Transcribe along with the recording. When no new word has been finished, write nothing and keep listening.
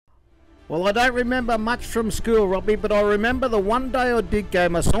Well, I don't remember much from school, Robbie, but I remember the one day I did go,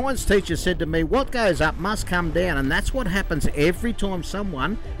 my science teacher said to me, what goes up must come down, and that's what happens every time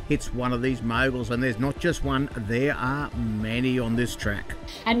someone hits one of these moguls, and there's not just one, there are many on this track.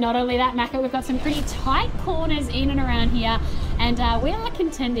 And not only that, Macca, we've got some pretty tight corners in and around here, and we are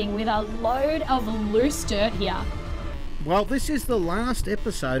contending with a load of loose dirt here. Well, this is the last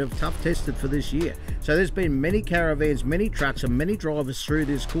episode of Tough Tested for this year. So there's been many caravans, many trucks and many drivers through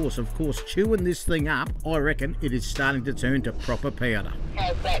this course. Of course, chewing this thing up, I reckon it is starting to turn to proper powder.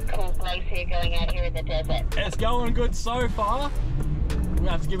 How's that cool Glacier going out here in the desert? It's going good so far. I'm going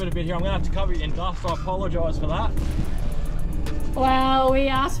to have to give it a bit here. I'm going to have to cover it in dust. I apologise for that. Well, we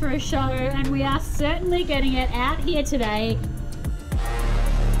asked for a show and we are certainly getting it out here today.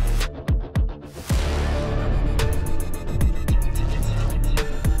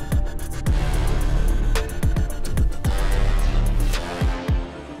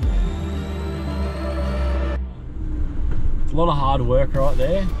 A lot of hard work right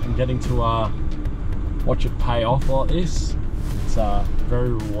there, and getting to watch it pay off like this, it's a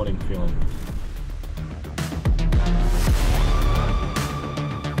very rewarding feeling.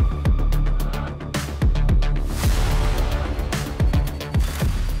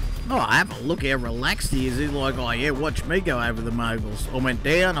 Oh, have a look how relaxed he is. He's like, oh yeah, watch me go over the moguls. I went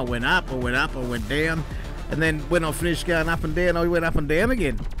down, I went up, I went up, I went down, and then when I finished going up and down, I went up and down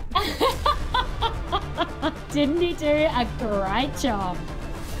again. Didn't he do a great job?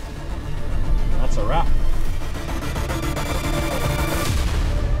 That's a wrap.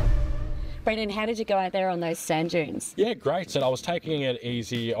 Brendan, how did you go out there on those sand dunes? Yeah, great. So I was taking it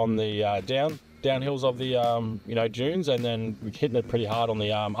easy on the downhills of the dunes, and then we're hitting it pretty hard on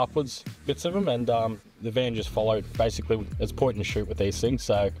the upwards bits of them, and the van just followed. Basically, it's point and shoot with these things,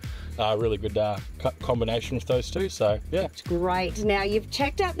 so really good combination with those two. So yeah, It's great. Now, you've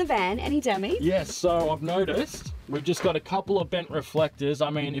checked out the van. Any damage? yes. So I've noticed we've just got a couple of bent reflectors. I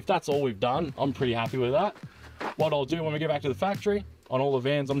mean, if that's all we've done, I'm pretty happy with that. What I'll do when we get back to the factory on all the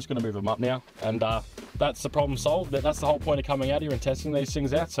vans, I'm just going to move them up now, and that's the problem solved. That's the whole point of coming out here and testing these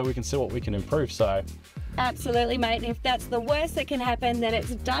things out, so we can see what we can improve. So Absolutely, mate. And if that's the worst that can happen, then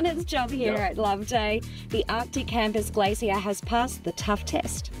it's done its job here at Loveday. The Arctic Campus Glacier has passed the tough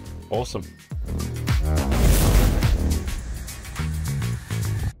test. awesome.